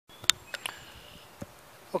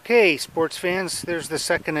Okay, sports fans, there's the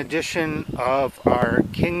second edition of our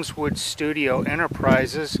Kingswood Studio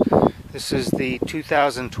Enterprises. This is the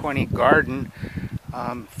 2020 garden.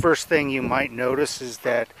 First thing you might notice is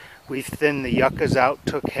that we've thinned the yuccas out,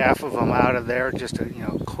 took half of them out of there just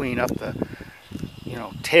to clean up the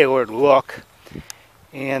tailored look.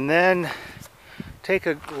 And then take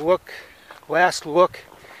a last look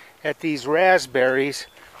at these raspberries,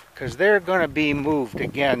 because they're going to be moved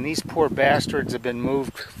again. These poor bastards have been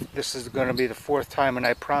moved. This is going to be the fourth time, and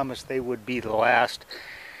I promised they would be the last.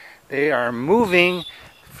 They are moving.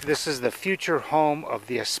 This is the future home of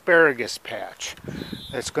the asparagus patch.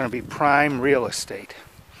 That's going to be prime real estate.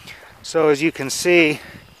 So as you can see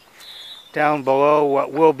down below,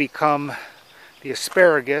 what will become the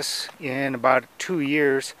asparagus in about 2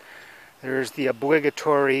 years, there's the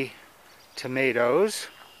obligatory tomatoes.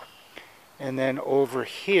 And then over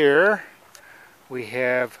here we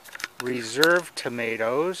have reserve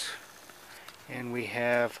tomatoes, and we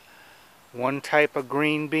have one type of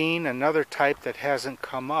green bean, another type that hasn't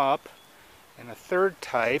come up, and a third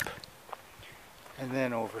type. And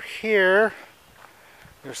then over here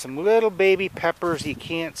there's some little baby peppers you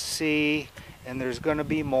can't see, and there's going to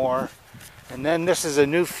be more. And then this is a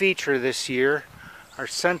new feature this year, our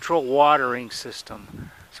central watering system.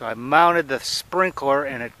 So I mounted the sprinkler,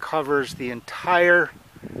 and it covers the entire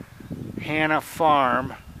Hannah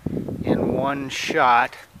farm in one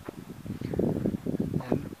shot.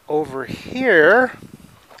 And over here,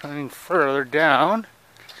 coming further down,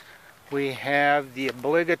 we have the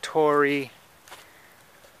obligatory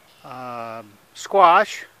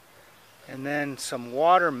squash, and then some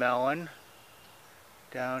watermelon.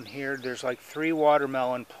 Down here there's like 3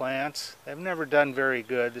 watermelon plants. They've never done very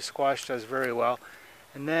good. The squash does very well.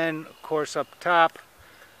 And then, of course, up top,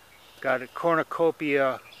 got a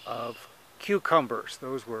cornucopia of cucumbers.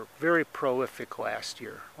 Those were very prolific last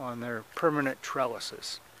year on their permanent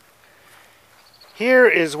trellises. Here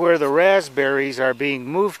is where the raspberries are being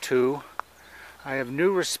moved to. I have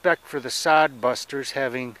new respect for the sod busters,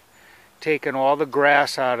 having taken all the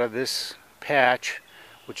grass out of this patch,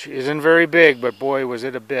 which isn't very big, but boy was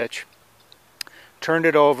it a bitch. Turned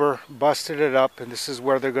it over, busted it up, and this is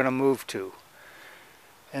where they're going to move to.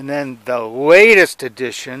 And then the latest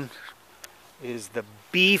addition is the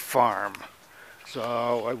bee farm.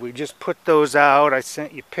 So we just put those out. I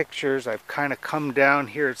sent you pictures. I've kind of come down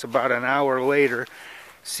here. It's about an hour later.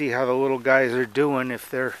 See how the little guys are doing, if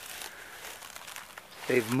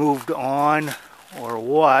they've moved on or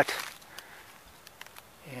what.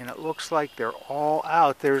 And it looks like they're all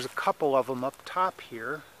out. There's a couple of them up top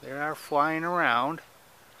here. They are flying around.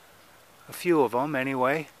 A few of them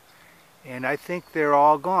anyway. And I think they're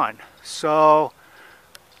all gone. So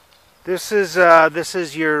this is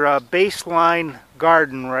your baseline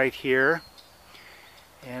garden right here,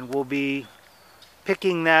 and we'll be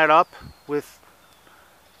picking that up with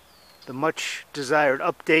the much desired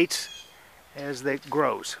updates as that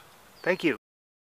grows. Thank you.